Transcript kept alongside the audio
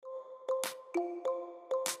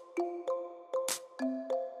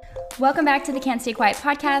Welcome back to the Can't Stay Quiet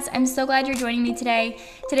podcast. I'm so glad you're joining me today.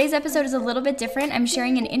 Today's episode is a little bit different. I'm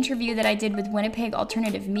sharing an interview that I did with Winnipeg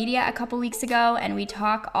Alternative Media a couple weeks ago, and we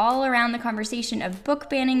talk all around the conversation of book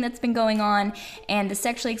banning that's been going on and the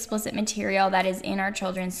sexually explicit material that is in our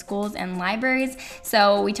children's schools and libraries.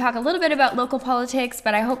 So we talk a little bit about local politics,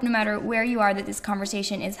 but I hope no matter where you are that this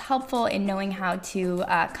conversation is helpful in knowing how to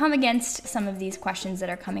come against some of these questions that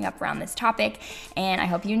are coming up around this topic, and I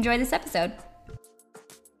hope you enjoy this episode.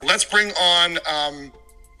 Let's bring on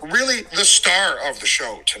really the star of the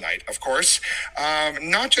show tonight, of course,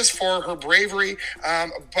 not just for her bravery,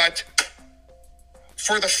 but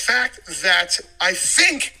for the fact that I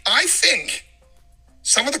think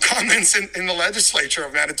some of the comments in the legislature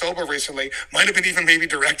of Manitoba recently might have been even maybe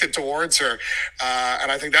directed towards her.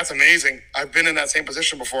 And I think that's amazing. I've been in that same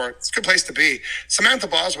position before. It's a good place to be. Samantha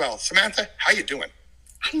Boswell. Samantha, how you doing?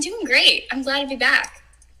 I'm doing great. I'm glad to be back.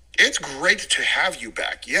 It's great to have you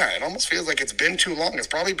back. Yeah, it almost feels like it's been too long. It's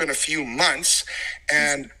probably been a few months,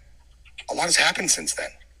 and a lot has happened since then.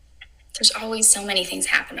 There's always so many things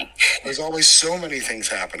happening. There's always so many things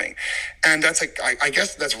happening. And that's I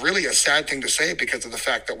guess that's really a sad thing to say because of the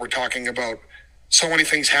fact that we're talking about so many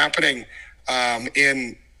things happening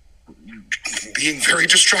in being very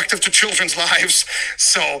destructive to children's lives.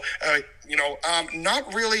 So,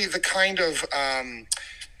 not really the kind of...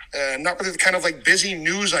 not really the kind of like busy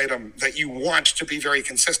news item that you want to be very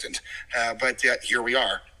consistent. But yet here we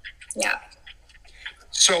are. Yeah.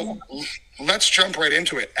 So let's jump right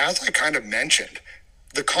into it. As I kind of mentioned,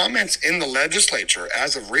 the comments in the legislature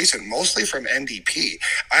as of recent, mostly from NDP,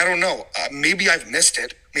 I don't know, maybe I've missed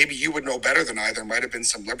it. Maybe you would know better than I. There might have been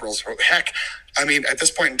some liberals. Heck, I mean, at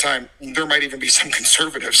this point in time, there might even be some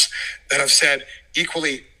conservatives that have said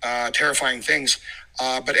equally terrifying things.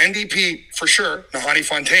 But NDP, for sure, Nahanni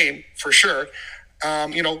Fontaine, for sure,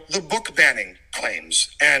 the book banning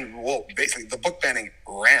claims and, basically the book banning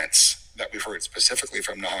rants that we've heard specifically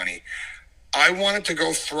from Nahanni. I wanted to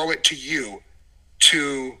go throw it to you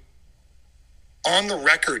to, on the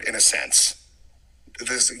record, in a sense,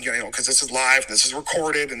 this, because this is live, and this is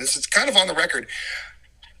recorded, and this is kind of on the record,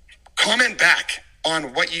 comment back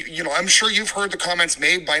on what I'm sure you've heard the comments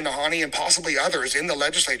made by Nahanni and possibly others in the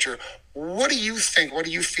legislature. What do you think? What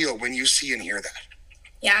do you feel when you see and hear that?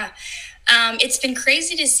 Yeah. It's been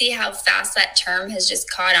crazy to see how fast that term has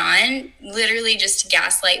just caught on, literally just to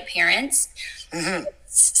gaslight parents. Mm-hmm.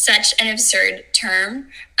 Such an absurd term.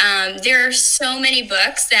 There are so many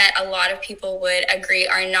books that a lot of people would agree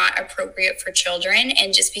are not appropriate for children.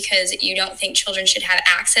 And just because you don't think children should have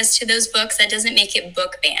access to those books, that doesn't make it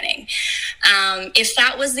book banning. If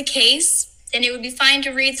that was the case, then it would be fine to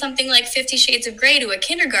read something like 50 Shades of Grey to a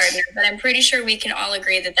kindergartner, but I'm pretty sure we can all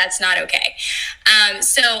agree that that's not okay.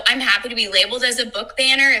 So I'm happy to be labeled as a book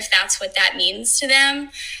banner if that's what that means to them.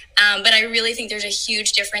 But I really think there's a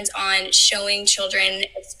huge difference on showing children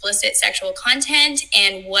explicit sexual content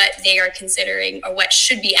and what they are considering or what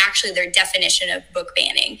should be actually their definition of book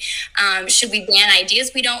banning. Should we ban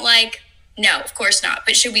ideas we don't like? No, of course not.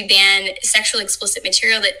 But should we ban sexually explicit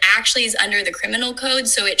material that actually is under the criminal code,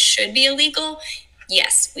 so it should be illegal?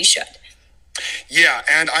 Yes, we should. Yeah,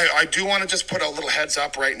 and I do want to just put a little heads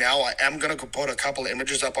up right now. I am going to put a couple of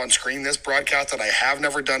images up on screen this broadcast that I have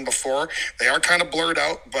never done before. They are kind of blurred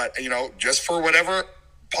out, but, just for whatever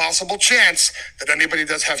possible chance that anybody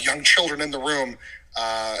does have young children in the room,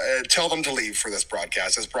 tell them to leave for this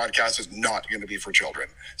broadcast. This broadcast is not going to be for children.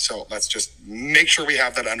 So let's just make sure we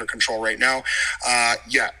have that under control right now.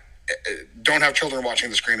 Don't have children watching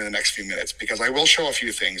the screen in the next few minutes because I will show a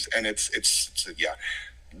few things, and it's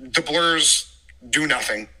the blurs do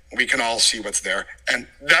nothing. We can all see what's there, and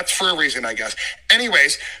that's for a reason, I guess.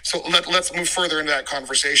 Anyways, so let's move further into that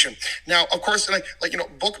conversation. Now, of course,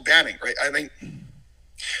 book banning, right? I think,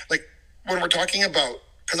 when we're talking about,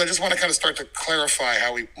 because I just want to kind of start to clarify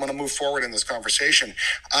how we want to move forward in this conversation.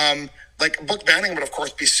 Book banning would, of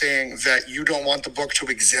course, be saying that you don't want the book to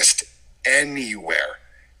exist anywhere.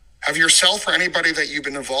 Have yourself or anybody that you've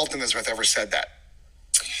been involved in this with ever said that?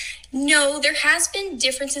 No, there has been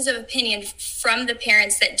differences of opinion from the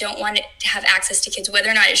parents that don't want it to have access to kids, whether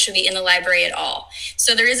or not it should be in the library at all.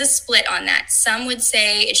 So there is a split on that. Some would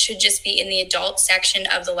say it should just be in the adult section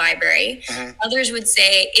of the library. Mm-hmm. Others would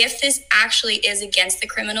say if this actually is against the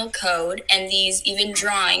criminal code and these even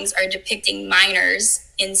drawings are depicting minors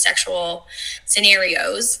in sexual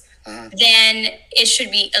scenarios, then it should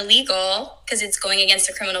be illegal because it's going against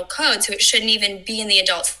the criminal code. So it shouldn't even be in the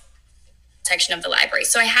adult section of the library.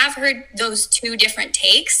 So I have heard those two different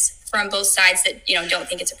takes from both sides that, don't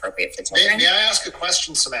think it's appropriate for children. May I ask a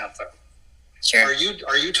question, Samantha? Sure. Are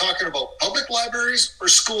you talking about public libraries or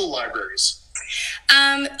school libraries?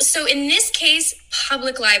 So in this case,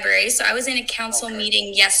 public libraries. So I was in a council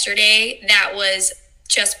meeting yesterday that was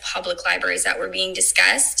just public libraries that were being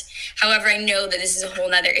discussed. However, I know that this is a whole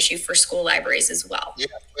nother issue for school libraries as well. Yeah,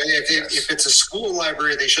 if it's a school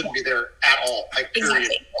library, they shouldn't be there at all. Like, period.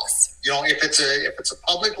 Exactly. Yes. You know, if it's a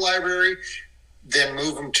public library, then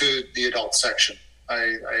move them to the adult section.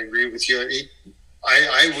 I agree with you.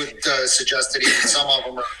 I would suggest that even some of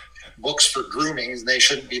them are books for grooming, and they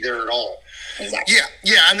shouldn't be there at all. Exactly.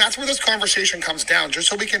 Yeah, and that's where this conversation comes down, just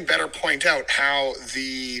so we can better point out how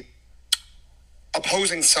the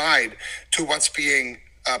opposing side to what's being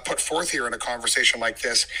put forth here in a conversation like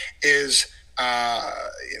this is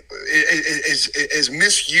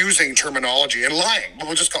misusing terminology and lying.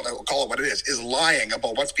 We'll just call it what it is lying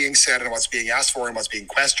about what's being said and what's being asked for and what's being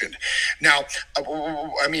questioned. Now,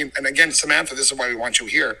 I mean, and again, Samantha, this is why we want you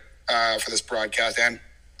here for this broadcast, and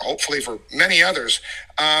hopefully for many others,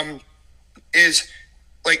 is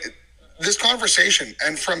like this conversation.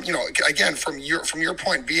 And from, you know, again, from your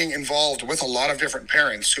point, being involved with a lot of different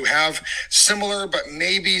parents who have similar but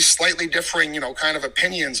maybe slightly differing, you know, kind of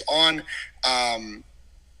opinions on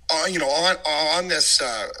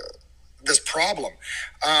this problem.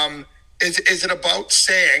 Is it about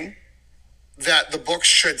saying that the books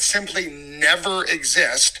should simply never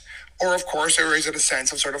exist? Or, of course, or is it a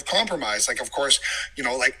sense of sort of compromise? Like, of course, you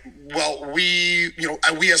know, like, well, we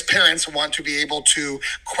as parents want to be able to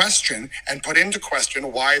question and put into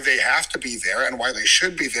question why they have to be there and why they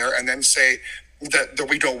should be there, and then say that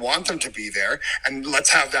we don't want them to be there. And let's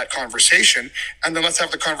have that conversation. And then let's have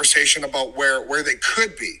the conversation about where they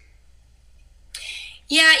could be.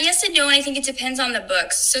 Yeah, yes and no, and I think it depends on the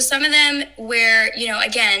books. So some of them where, you know,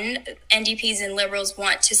 again, NDPs and Liberals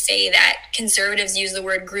want to say that conservatives use the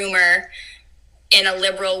word groomer in a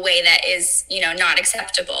liberal way that is, you know, not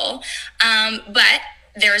acceptable. But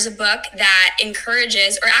there is a book that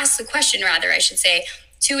encourages, or asks the question rather, I should say,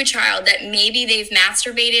 to a child that maybe they've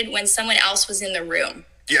masturbated when someone else was in the room.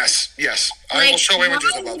 Yes. I will show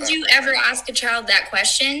images about that. Why would you ever ask a child that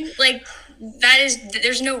question? Like,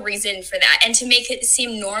 there's no reason for that. And to make it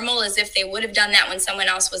seem normal as if they would have done that when someone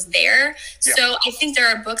else was there. Yeah. So I think there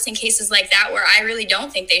are books and cases like that where I really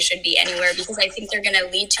don't think they should be anywhere, because I think they're going to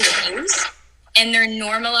lead to abuse, and they're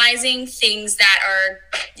normalizing things that are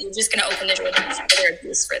just going to open the door to further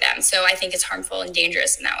abuse for them. So I think it's harmful and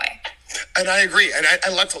dangerous in that way. And I agree. And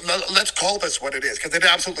let's call this what it is, because it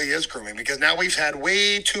absolutely is grooming. Because now we've had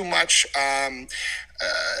way too much,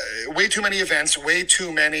 way too many events, way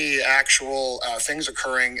too many actual things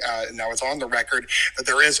occurring. Now it's on the record that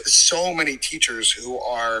there is so many teachers who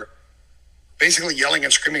are basically yelling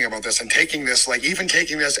and screaming about this, and taking this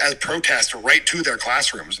as protest right to their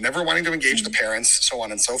classrooms, never wanting to engage the parents, so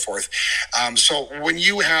on and so forth. So when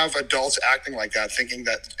you have adults acting like that, thinking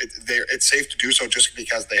that it's safe to do so just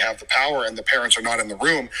because they have the power and the parents are not in the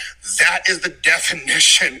room, that is the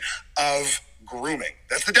definition of grooming.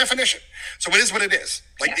 That's the definition. So it is what it is.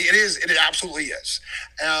 Like, yeah. It absolutely is.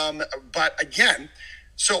 But again,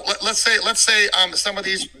 so let's say some of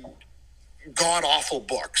these god awful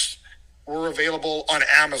books were available on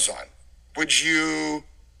Amazon. Would you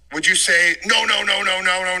say no, and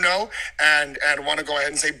want to go ahead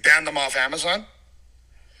and say ban them off Amazon?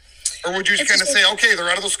 Or would you just kind of say, okay, they're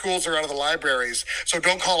out of the schools, they're out of the libraries, so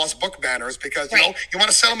don't call us book banners, because, you know, you want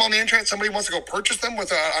to sell them on the internet, somebody wants to go purchase them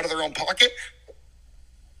out of their own pocket?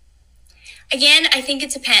 Again, I think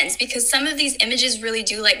it depends, because some of these images really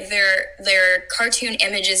do, like, they're cartoon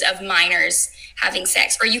images of minors having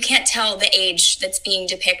sex, or you can't tell the age that's being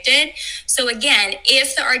depicted. So again,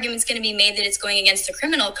 if the argument's going to be made that it's going against the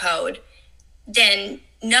criminal code, then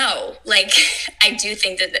no, like, I do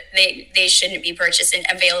think that they shouldn't be purchased and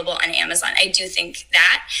available on Amazon. I do think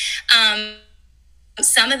that.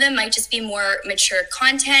 Some of them might just be more mature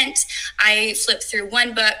content. I flipped through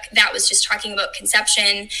one book that was just talking about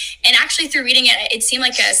conception, and actually through reading it, it seemed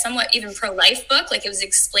like a somewhat even pro-life book, like it was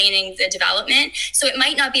explaining the development. So it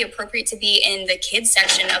might not be appropriate to be in the kids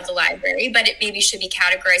section of the library, but it maybe should be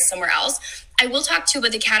categorized somewhere else. I will talk too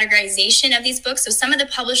about the categorization of these books. So some of the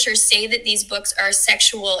publishers say that these books are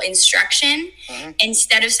sexual instruction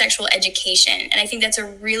instead of sexual education. And I think that's a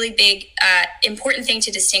really big, important thing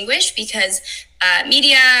to distinguish, because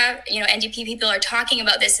media, you know, NDP people are talking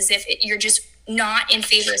about this as if you're just not in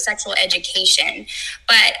favor of sexual education.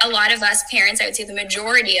 But a lot of us parents, I would say the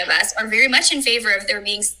majority of us, are very much in favor of there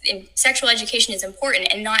being sexual education is important,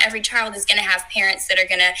 and not every child is going to have parents that are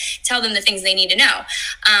going to tell them the things they need to know.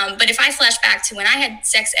 But if I flash back to when I had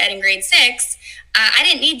sex ed in grade 6, I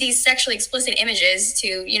didn't need these sexually explicit images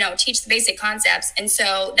to, teach the basic concepts. And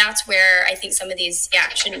so that's where I think some of these,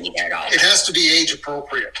 shouldn't be there at all. It has to be age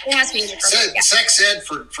appropriate. It has to be age appropriate. Sex ed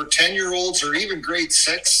for 10-year-olds or even grade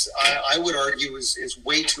 6, I would argue is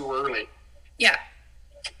way too early. Yeah.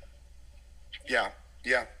 Yeah.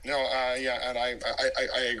 Yeah. No. And I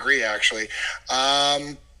agree actually.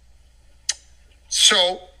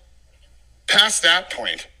 So past that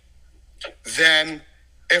point, then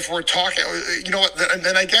if we're talking, you know what,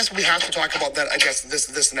 then I guess we have to talk about that. I guess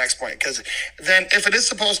this next point, because then if it is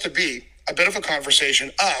supposed to be a bit of a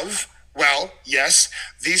conversation of, well, yes,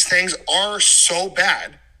 these things are so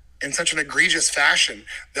bad in such an egregious fashion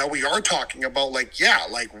that we are talking about, like,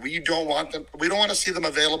 we don't want to see them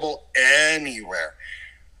available anywhere,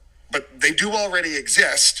 but they do already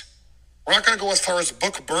exist. We're not going to go as far as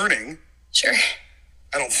book burning. Sure.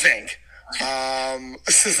 I don't think. Well,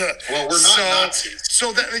 we're not Nazis.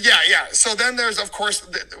 So then, So then there's, of course,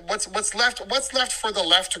 what's left for the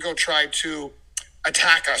left to go try to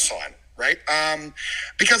attack us on, right?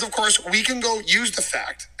 Because of course we can go use the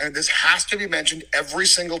fact, and this has to be mentioned every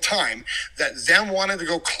single time, that them wanted to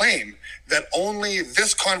go claim that only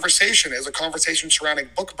this conversation is a conversation surrounding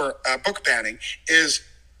book banning is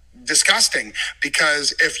disgusting.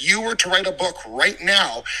 Because if you were to write a book right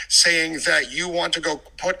now saying that you want to go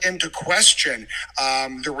put into question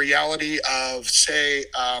the reality of, say,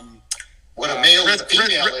 what a male and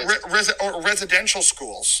female is, or residential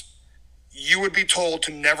schools, you would be told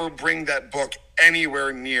to never bring that book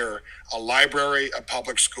anywhere near a library, a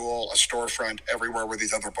public school, a storefront, everywhere where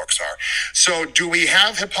these other books are. So do we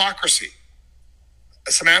have hypocrisy?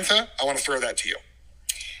 Samantha, I want to throw that to you.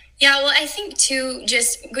 Yeah, well, I think too,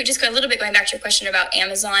 just go a little bit going back to your question about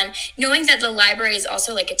Amazon, knowing that the library is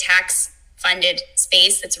also like a tax-funded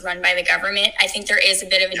space that's run by the government, I think there is a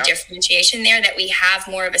bit of a differentiation there, that we have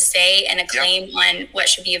more of a say and a claim on what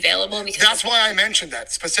should be available. Because that's why I mentioned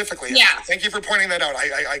that specifically. Yeah. Thank you for pointing that out.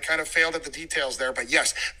 I kind of failed at the details there, but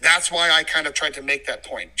yes, that's why I kind of tried to make that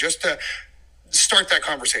point, just to start that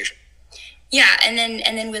conversation. Yeah, and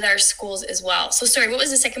then with our schools as well. So sorry, what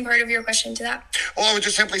was the second part of your question to that? Well, I was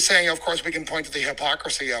just simply saying, of course, we can point to the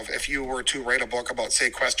hypocrisy of, if you were to write a book about, say,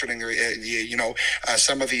 questioning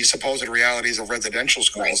some of the supposed realities of residential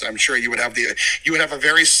schools, right. I'm sure you would have a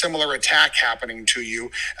very similar attack happening to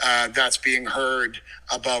you that's being heard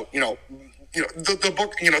about, the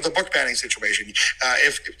book banning situation.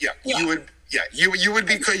 You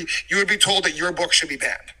would be told that your book should be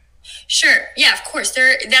banned. Sure. Yeah, of course.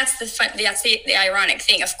 That's the ironic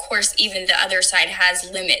thing. Of course, even the other side has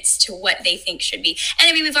limits to what they think should be. And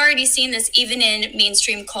I mean, we've already seen this even in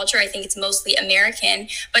mainstream culture. I think it's mostly American,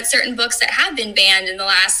 but certain books that have been banned in the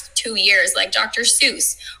last 2 years, like Dr.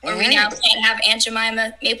 Seuss, or we now can't have Aunt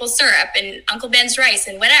Jemima maple syrup and Uncle Ben's rice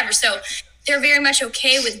and whatever. So they're very much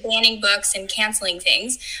okay with banning books and canceling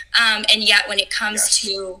things. And yet when it comes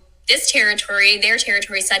to this territory, their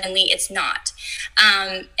territory, suddenly it's not.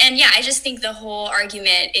 I just think the whole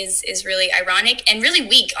argument is really ironic and really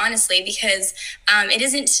weak, honestly, because it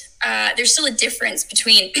isn't, there's still a difference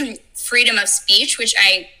between freedom of speech, which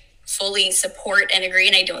I fully support and agree,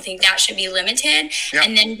 and I don't think that should be limited,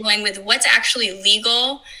 and then going with what's actually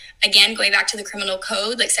legal. Again, going back to the criminal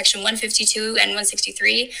code, like section 152 and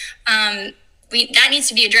 163, that needs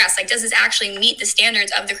to be addressed. Like, does this actually meet the standards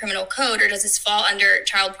of the criminal code, or does this fall under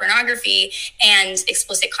child pornography and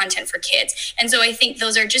explicit content for kids? And so I think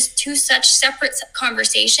those are just two such separate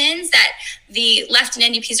conversations that the left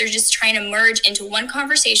and NDPs are just trying to merge into one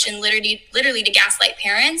conversation, literally to gaslight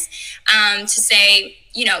parents, to say,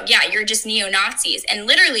 you're just neo-Nazis. And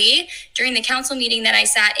literally during the council meeting that I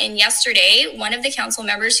sat in yesterday, one of the council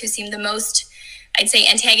members who seemed the most, I'd say,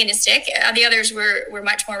 antagonistic, the others were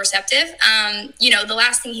much more receptive. The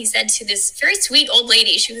last thing he said to this very sweet old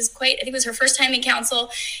lady, she was I think it was her first time in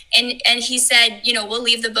council, and he said, we'll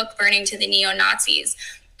leave the book burning to the neo-Nazis.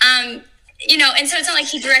 And so it's not like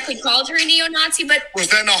he directly called her a neo-Nazi, but... Was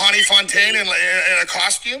that Nahani Fontaine in a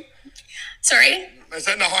costume? Sorry? Is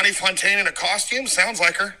that Nahani Fontaine in a costume? Sounds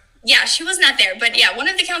like her. Yeah, she was not there. But yeah, one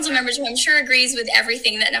of the council members who I'm sure agrees with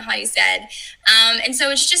everything that Nahani said. And so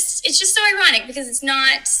it's just so ironic, because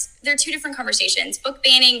they're two different conversations. Book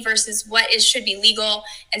banning versus what should be legal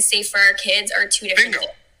and safe for our kids are two different things.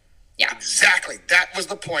 Yeah, exactly. That was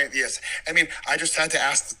the point. Yes. I mean, I just wanted to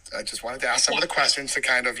ask some of the questions to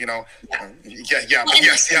kind of, I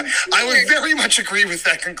would very much agree with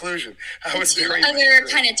that conclusion. Other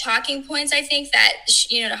kind of talking points, I think, that,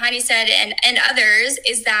 Nahani said and others,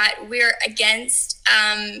 is that we're against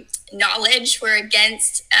knowledge. We're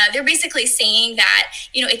against, they're basically saying that,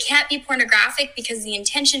 it can't be pornographic because the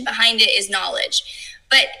intention behind it is knowledge.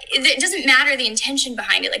 But it doesn't matter the intention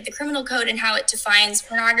behind it. Like the criminal code and how it defines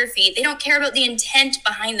pornography, they don't care about the intent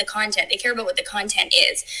behind the content. They care about what the content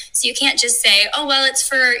is. So you can't just say, oh, well, it's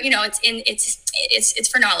for, it's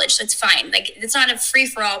for knowledge, so it's fine. Like it's not a free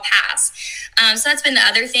for all pass. So that's been the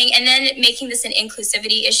other thing. And then making this an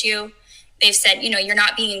inclusivity issue. They've said, you're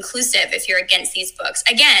not being inclusive if you're against these books.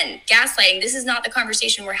 Again, gaslighting, this is not the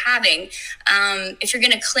conversation we're having. If you're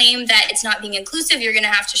going to claim that it's not being inclusive, you're going to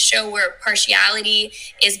have to show where partiality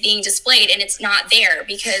is being displayed, and it's not there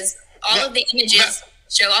because all of the images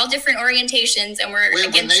show all different orientations, and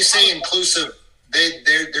when they say inclusive,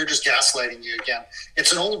 they're just gaslighting you again.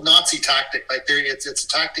 It's an old Nazi tactic. Like it's a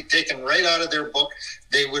tactic taken right out of their book.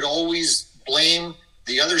 They would always blame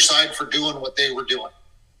the other side for doing what they were doing.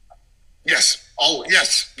 Yes. Always.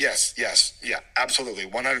 Yes. Yeah, absolutely.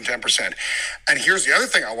 110%. And here's the other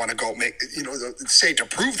thing I want to go say to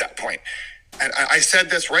prove that point. And I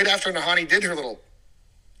said this right after Nahanni did her little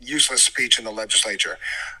useless speech in the legislature.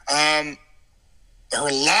 Her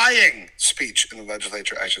lying speech in the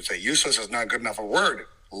legislature, I should say. Useless is not good enough a word.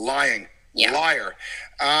 Lying. Yeah. Liar.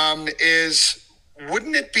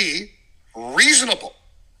 Wouldn't it be reasonable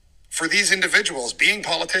for these individuals, being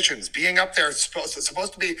politicians, being up there,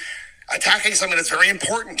 supposed to be attacking something that's very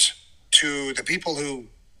important to the people who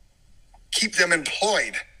keep them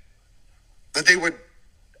employed, that they would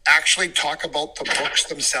actually talk about the books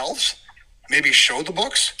themselves, maybe show the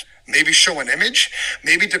books, maybe show an image,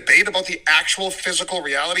 maybe debate about the actual physical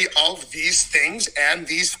reality of these things and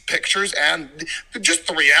these pictures and just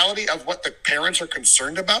the reality of what the parents are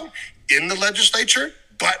concerned about in the legislature.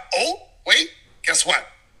 But, oh, wait, guess what?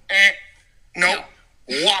 No,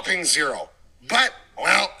 whopping zero. But,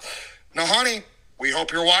 well, Nahanni, we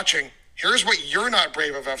hope you're watching. Here's what you're not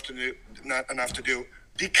brave enough to do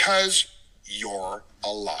because you're a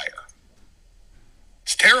liar.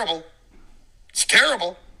 It's terrible. It's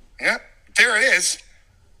terrible. Yeah, there it is.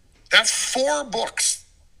 That's 4 books.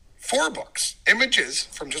 4 books. Images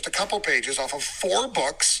from just a couple pages off of 4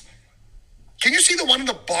 books. Can you see the one in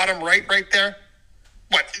the bottom right there?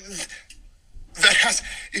 What? That has...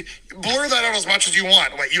 Blur that out as much as you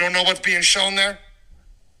want. What, you don't know what's being shown there?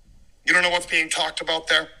 You don't know what's being talked about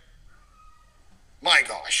there? My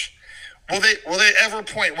gosh. Will they ever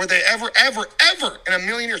point? Were they ever in a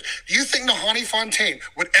million years? Do you think Nahanni Fontaine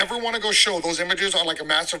would ever want to go show those images on like a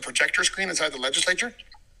massive projector screen inside the legislature?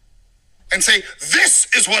 And say, this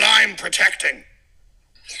is what I'm protecting.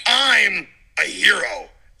 I'm a hero.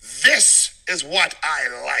 This is what I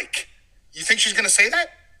like. You think she's going to say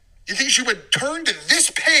that? You think she would turn to this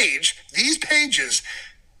page, these pages,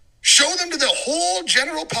 show them to the whole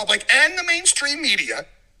general public and the mainstream media?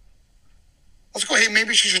 Let's go, hey,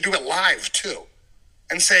 maybe she should do it live too.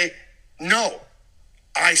 And say, no,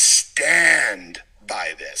 I stand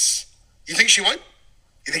by this. You think she would?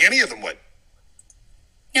 You think any of them would?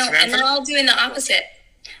 No, Samantha? And they're all doing the opposite.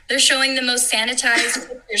 They're showing the most sanitized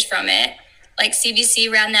pictures from it. Like CBC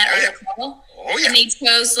ran that article. Oh, yeah. And they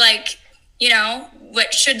chose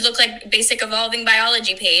what should look like basic evolving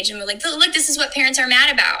biology page. And we're like, look, this is what parents are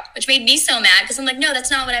mad about, which made me so mad because I'm like, no, that's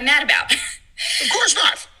not what I'm mad about. Of course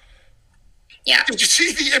not. Yeah. Did you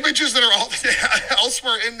see the images that are all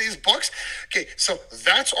elsewhere in these books? Okay, so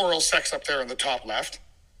that's oral sex up there in the top left.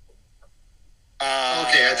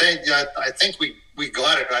 Okay, I think we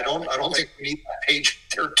got it. I don't think we need that page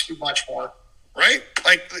there too much more. Right?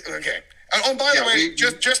 Like, okay. Oh, by the way,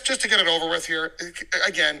 just to get it over with here,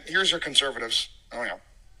 again, here's your conservatives. Oh, yeah.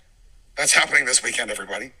 That's happening this weekend,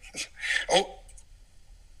 everybody. Oh,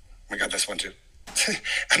 we got this one too.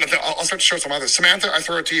 And I'll start to show some others. Samantha, I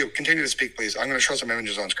throw it to you. Continue to speak, please. I'm going to show some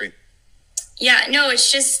images on screen. Yeah, no,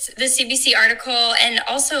 it's just the CBC article and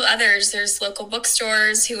also others. There's local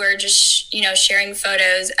bookstores who are just, sharing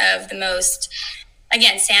photos of the most,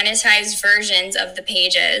 again, sanitized versions of the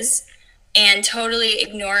pages and totally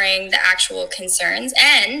ignoring the actual concerns.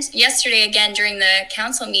 And yesterday, again, during the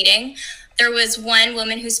council meeting, there was one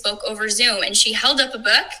woman who spoke over Zoom and she held up a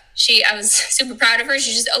book. I was super proud of her.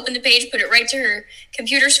 She just opened the page, put it right to her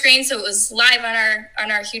computer screen. So it was live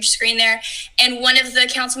on our huge screen there. And one of the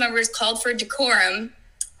council members called for decorum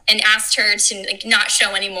and asked her to not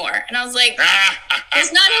show anymore. And I was like,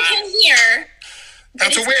 it's not okay here.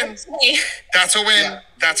 That's a win. Okay. That's a win. Yeah.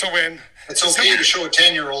 That's a win. It's okay to show a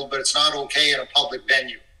 10-year-old, but it's not okay in a public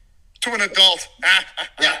venue. To an adult.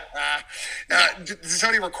 Yeah. Did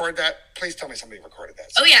somebody record that? Please tell me somebody recorded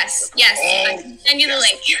that. Oh, yes. I can send you the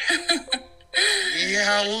link.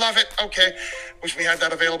 Yeah, love it. Okay. Wish we had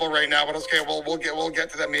that available right now, but okay, we'll get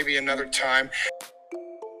to that maybe another time.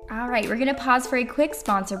 All right, we're going to pause for a quick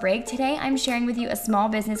sponsor break. Today, I'm sharing with you a small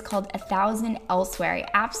business called 1,000 Elsewhere. I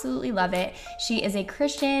absolutely love it. She is a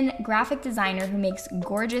Christian graphic designer who makes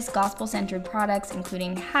gorgeous gospel-centered products,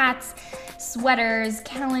 including hats, sweaters,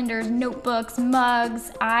 calendars, notebooks,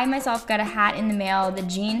 mugs. I myself got a hat in the mail, the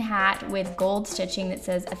jean hat with gold stitching that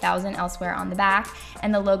says 1,000 Elsewhere on the back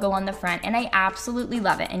and the logo on the front, and I absolutely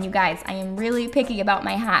love it. And you guys, I am really picky about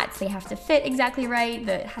my hats. They have to fit exactly right,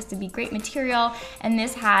 it has to be great material, and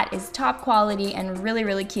this hat is top quality and really,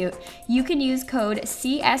 really cute. You can use code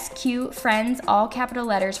CSQFriends, all capital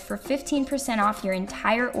letters, for 15% off your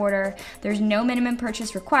entire order. There's no minimum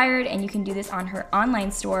purchase required, and you can do this on her online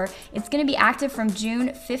store. It's going to be active from June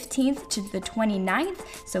 15th to the 29th,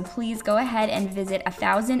 so please go ahead and visit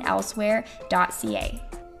 1000elsewhere.ca.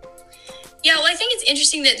 Yeah, well, I think it's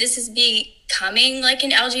interesting that this is becoming like an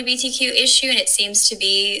LGBTQ issue, and it seems to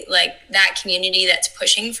be like that community that's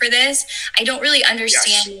pushing for this. I don't really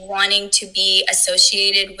understand wanting to be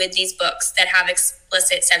associated with these books that have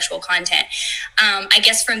explicit sexual content. I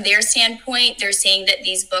guess from their standpoint, they're saying that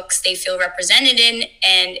these books they feel represented in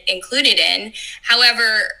and included in.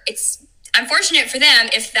 However, it's unfortunate for them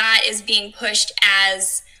if that is being pushed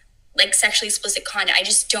as like sexually explicit content. I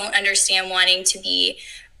just don't understand wanting to be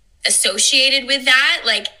associated with that.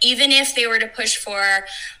 Like, even if they were to push for,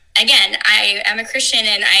 again, I am a Christian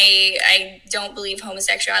and I don't believe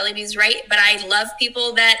homosexuality is right, but I love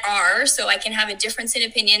people that are, so I can have a difference in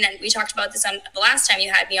opinion. And we talked about this on the last time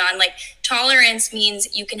you had me on, like tolerance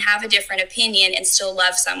means you can have a different opinion and still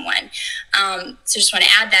love someone. So just want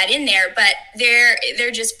to add that in there, but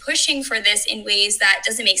they're just pushing for this in ways that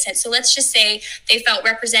doesn't make sense. So let's just say they felt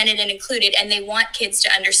represented and included and they want kids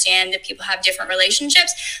to understand that people have different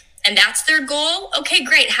relationships. And that's their goal. Okay,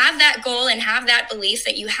 great. Have that goal and have that belief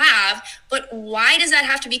that you have. But why does that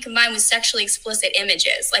have to be combined with sexually explicit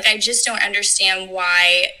images? Like, I just don't understand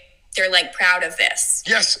why they're like proud of this.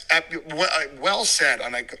 Yes, well said.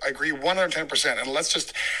 And I agree 110%. And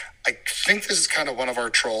I think this is kind of one of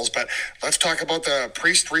our trolls, but let's talk about the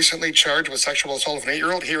priest recently charged with sexual assault of an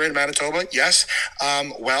 8-year-old here in Manitoba. Yes.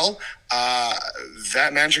 That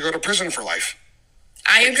man should go to prison for life.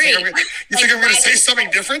 I agree. You think I'm going to say something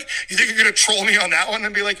different? You think you're going to troll me on that one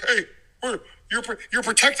and be like, hey, you're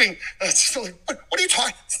protecting. What are you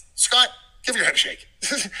talking? Scott, give your head a shake.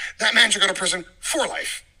 That man should go to prison for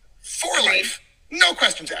life. For life. No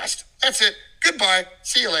questions asked. That's it. Goodbye.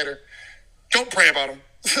 See you later. Don't pray about him.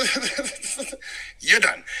 You're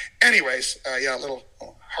done. Anyways, a little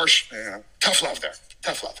harsh, tough love there.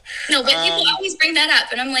 Tough love. No, but people always bring that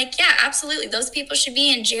up, and I'm like, yeah, absolutely. Those people should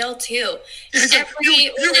be in jail too.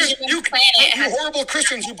 You horrible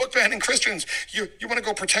Christians, you book banning Christians. You want to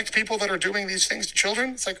go protect people that are doing these things to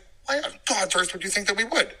children? It's like, why on God's earth would you think that we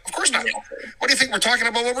would? Of course not. Exactly. What do you think we're talking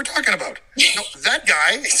about? What we're talking about? No, that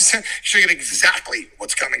guy should get exactly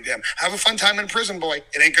what's coming to him. Have a fun time in prison, boy.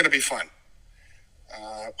 It ain't going to be fun.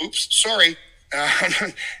 Oops, sorry.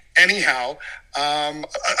 Anyhow, a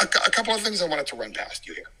couple of things I wanted to run past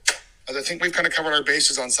you here. I think we've kind of covered our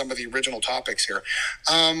bases on some of the original topics here.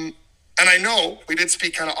 And I know we did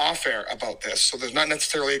speak kind of off air about this, so there's not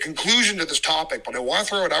necessarily a conclusion to this topic, but I want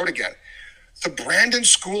to throw it out again. The Brandon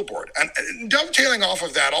School Board, and dovetailing off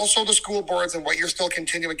of that, also the school boards and what you're still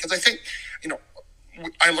continuing, because I think,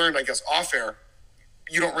 I learned, I guess, off air,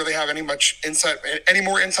 you don't really have any more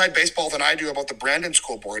inside baseball than I do about the Brandon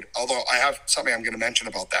School Board, although I have something I'm going to mention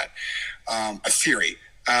about that, a theory.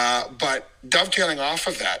 But dovetailing off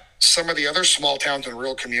of that, some of the other small towns and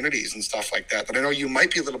rural communities and stuff like that I know you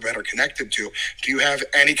might be a little better connected to, do you have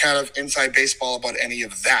any kind of inside baseball about any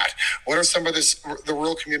of that? What are some of the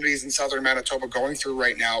rural communities in southern Manitoba going through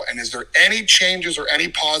right now? And is there any changes or any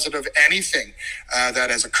positive anything that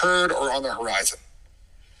has occurred or on the horizon?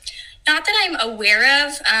 Not that I'm aware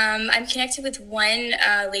of. I'm connected with one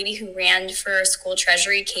lady who ran for school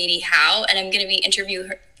treasury, Katie Howe, and I'm going to be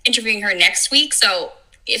interviewing her next week. So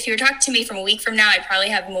if you were talking to me from a week from now, I'd probably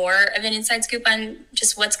have more of an inside scoop on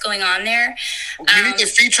just what's going on there. You need to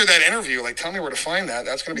feature that interview. Like, tell me where to find that.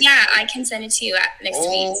 That's going to be... Yeah, I can send it to you next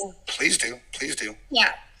week. Please do. Please do.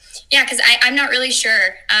 Yeah, because I'm not really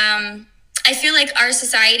sure. I feel like our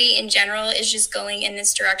society in general is just going in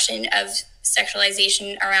this direction of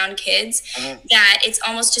sexualization around kids, that it's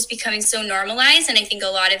almost just becoming so normalized. And I think a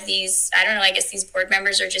lot of these, I guess these board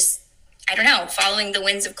members are just, following the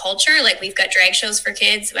winds of culture. Like, we've got drag shows for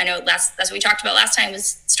kids. I know that's what we talked about last time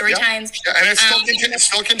was story times. Yeah, and it's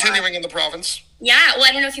still continuing in the province. Yeah, well,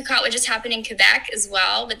 I don't know if you caught what just happened in Quebec as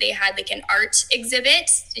well, but they had like an art exhibit.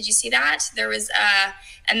 Did you see that? There was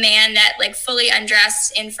a man that like fully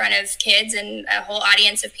undressed in front of kids and a whole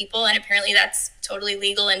audience of people, and apparently that's totally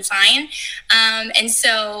legal and fine. And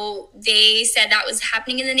so they said that was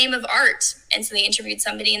happening in the name of art. And so they interviewed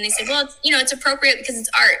somebody and they said, well, it's appropriate because it's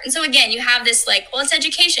art. And so again, you have this like, well, it's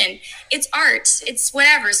education, it's art, it's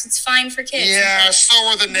whatever, so it's fine for kids. Yeah, so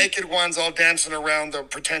are the naked ones all dancing around the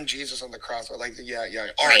pretend Jesus on the cross. Like,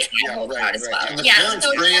 art. Right, Right. And the parents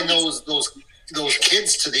bringing those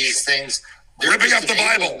kids to these things, they're ripping up the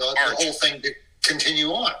Bible. The whole thing to continue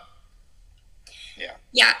on.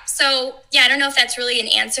 Yeah. So, I don't know if that's really an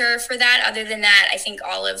answer for that. Other than that, I think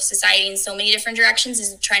all of society in so many different directions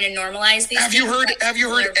is trying to normalize these Have things. Have you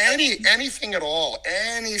heard anything at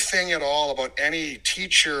all about any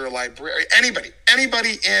teacher, librarian,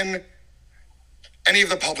 anybody in any of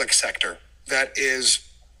the public sector that is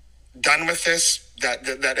done with this, that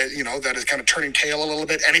is kind of turning tail a little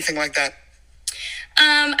bit, anything like that?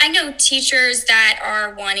 I know teachers that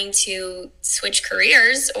are wanting to switch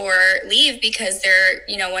careers or leave because they're,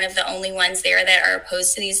 one of the only ones there that are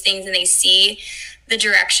opposed to these things, and they see the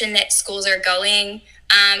direction that schools are going.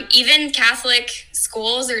 Even Catholic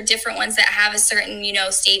schools or different ones that have a certain,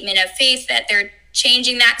 statement of faith, that they're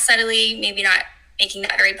changing that subtly, maybe not making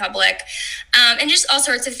that very public, and just all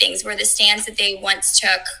sorts of things where the stands that they once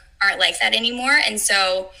took aren't like that anymore. And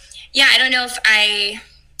so, I don't know if I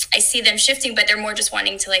see them shifting, but they're more just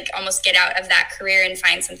wanting to like almost get out of that career and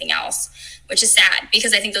find something else, which is sad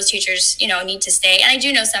because I think those teachers, need to stay. And I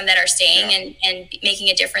do know some that are staying and making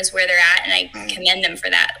a difference where they're at. And I commend them for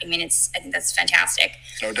that. I mean, I think that's fantastic.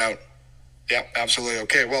 No doubt. Yeah, absolutely.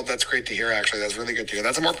 Okay. Well, that's great to hear, actually. That's really good to hear.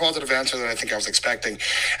 That's a more positive answer than I think I was expecting.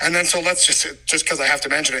 And then, so let's just because I have to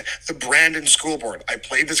mention it, the Brandon School Board. I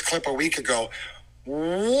played this clip a week ago.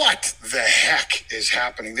 What the heck is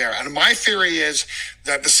happening there? And my theory is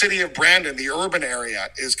that the city of Brandon, the urban area,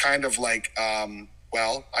 is kind of like,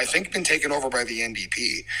 I think been taken over by the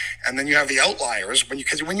NDP. And then you have the outliers.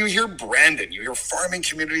 Because when you hear Brandon, you hear farming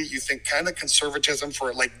community, you think kind of conservatism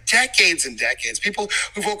for like decades and decades. People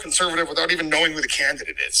who vote conservative without even knowing who the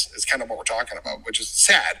candidate is kind of what we're talking about, which is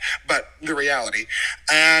sad, but the reality.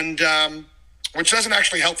 And which doesn't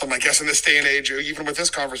actually help them, I guess, in this day and age, even with this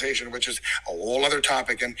conversation, which is a whole other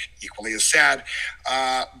topic and equally as sad.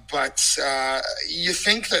 But you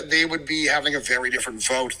think that they would be having a very different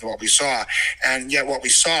vote than what we saw. And yet what we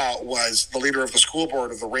saw was the leader of the school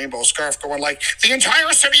board of the Rainbow Scarf going like, the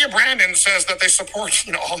entire city of Brandon says that they support,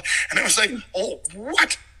 all. And it was like, oh,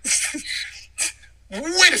 what?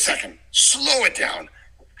 Wait a second. Slow it down.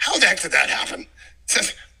 How the heck did that happen?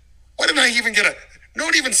 Why didn't I even get no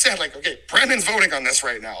one even said, like, okay, Brandon's voting on this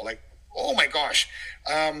right now. Like, oh my gosh.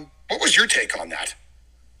 What was your take on that?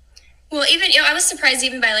 Well, even, I was surprised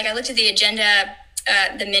even by, I looked at the agenda,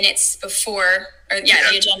 the minutes before,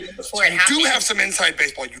 the agenda before it happened. You do have some inside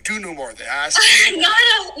baseball. You do know more than us. Not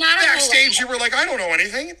a Backstage, you were like, I don't know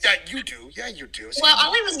anything. Yeah, you do. So well,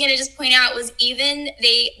 all I was going to just point out was even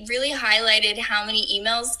they really highlighted how many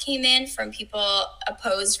emails came in from people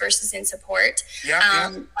opposed versus in support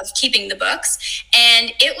of keeping the books.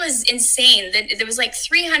 And it was insane that there was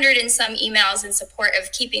 300 and some emails in support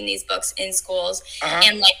of keeping these books in schools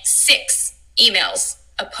and 6 emails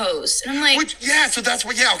opposed. And I'm like, so that's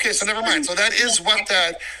what, okay, so never mind. So that is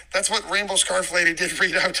that's what Rainbow Scarf Lady did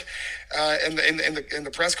read out in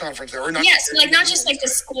the press conference there. Or not, not just the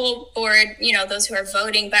school board, those who are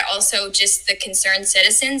voting, but also just the concerned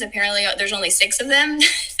citizens. Apparently there's only 6 of them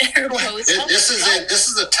that are opposed. This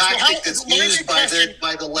is a tactic that's used by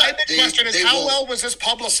the left. The question is, how well was this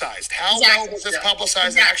publicized? Well was this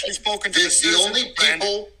publicized and actually spoken to the only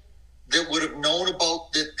people that would have known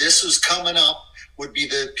about that this was coming up would be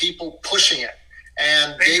the people pushing it,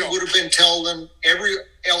 and they would have been telling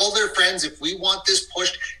all their friends, if we want this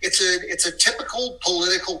pushed. It's a typical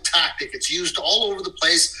political tactic. It's used all over the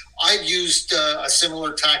place. I've used a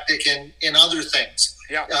similar tactic in other things.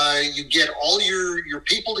 You get all your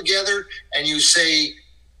people together and you say,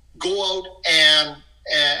 go out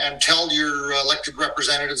and tell your elected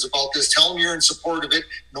representatives about this. Tell them you're in support of it,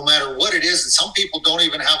 no matter what it is. And some people don't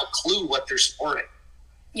even have a clue what they're supporting.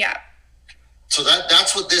 So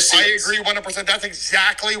that's what this is. I agree 100%. That's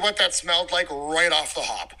exactly what that smelled like right off the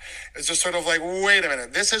hop. It's just sort of like, wait a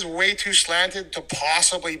minute, this is way too slanted to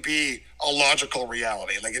possibly be a logical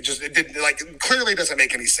reality. It clearly doesn't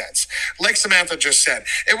make any sense. Like Samantha just said,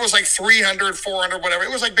 it was 300, 400, whatever.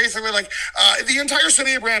 It was basically the entire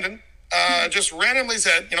city of Brandon just randomly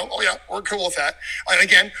said, we're cool with that. And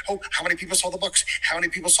again, how many people saw the books? How many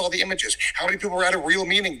people saw the images? How many people were at a real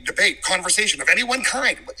meeting, debate, conversation of any one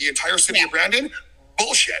kind with the entire city of Brandon?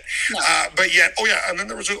 Bullshit. No. But yet, and then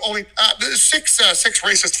there was only 6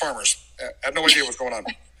 racist farmers. I had no idea what's going on.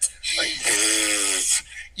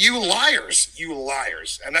 You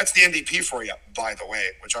liars. And that's the NDP for you, by the way,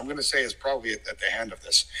 which I'm going to say is probably at the end of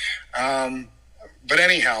this. But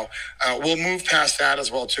anyhow, we'll move past that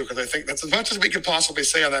as well, too, because I think that's as much as we could possibly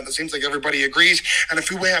say on that. It seems like everybody agrees. And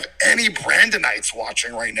if we have any Brandonites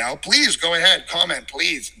watching right now, please go ahead, comment,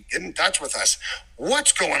 please. Get in touch with us.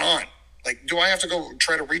 What's going on? Like, do I have to go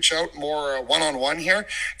try to reach out more one-on-one here?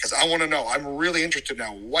 Because I want to know. I'm really interested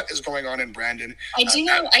now. What is going on in Brandon? I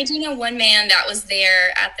do know one man that was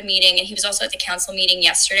there at the meeting, and he was also at the council meeting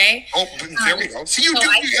yesterday. Oh, there we go. See, you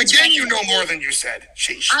know more than you said.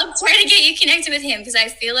 Sheesh. I'll try to get you connected with him because I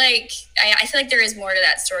feel like there is more to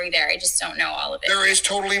that story there. I just don't know all of it. There is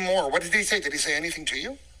totally more. What did he say? Did he say anything to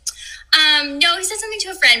you? No, he said something to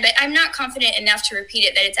a friend, but I'm not confident enough to repeat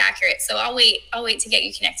it that it's accurate. So I'll wait to get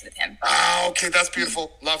you connected with him. Ah, okay, that's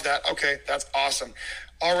beautiful. Love that. Okay, that's awesome.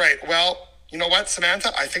 All right, well, you know what,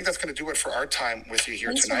 Samantha? I think that's going to do it for our time with you here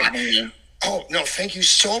Thanks tonight. for having me. Oh, no, thank you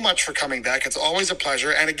so much for coming back. It's always a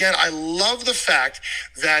pleasure. And again, I love the fact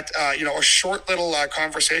that, a short little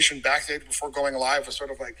conversation backstage before going live was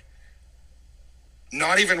sort of like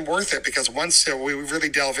not even worth it, because once we really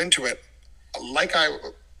delve into it, like I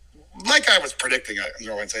was predicting, I'm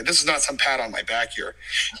going to say, this is not some pat on my back here.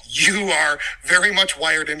 You are very much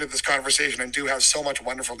wired into this conversation and do have so much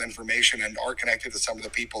wonderful information and are connected to some of the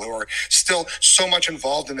people who are still so much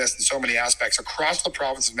involved in this in so many aspects across the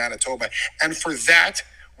province of Manitoba. And for that,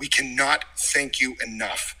 we cannot thank you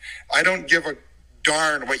enough. I don't give a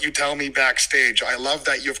darn what you tell me backstage. I love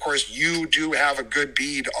that you do have a good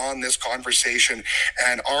bead on this conversation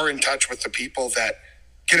and are in touch with the people that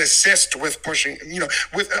can assist with pushing,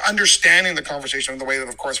 with understanding the conversation in the way that,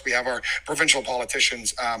 of course, we have our provincial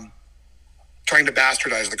politicians trying to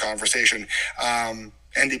bastardize the conversation,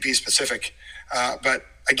 NDP specific. But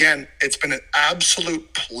again, it's been an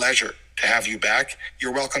absolute pleasure to have you back.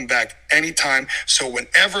 You're welcome back anytime. So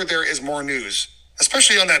whenever there is more news,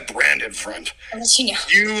 especially on that Brandon front, I'll let you know.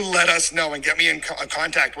 You let us know and get me in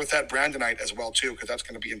contact with that Brandonite as well, too, because that's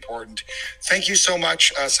going to be important. Thank you so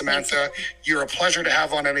much, Samantha. You're a pleasure to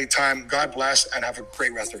have on any time. God bless and have a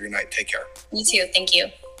great rest of your night. Take care. You too. Thank you.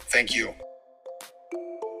 Thank you.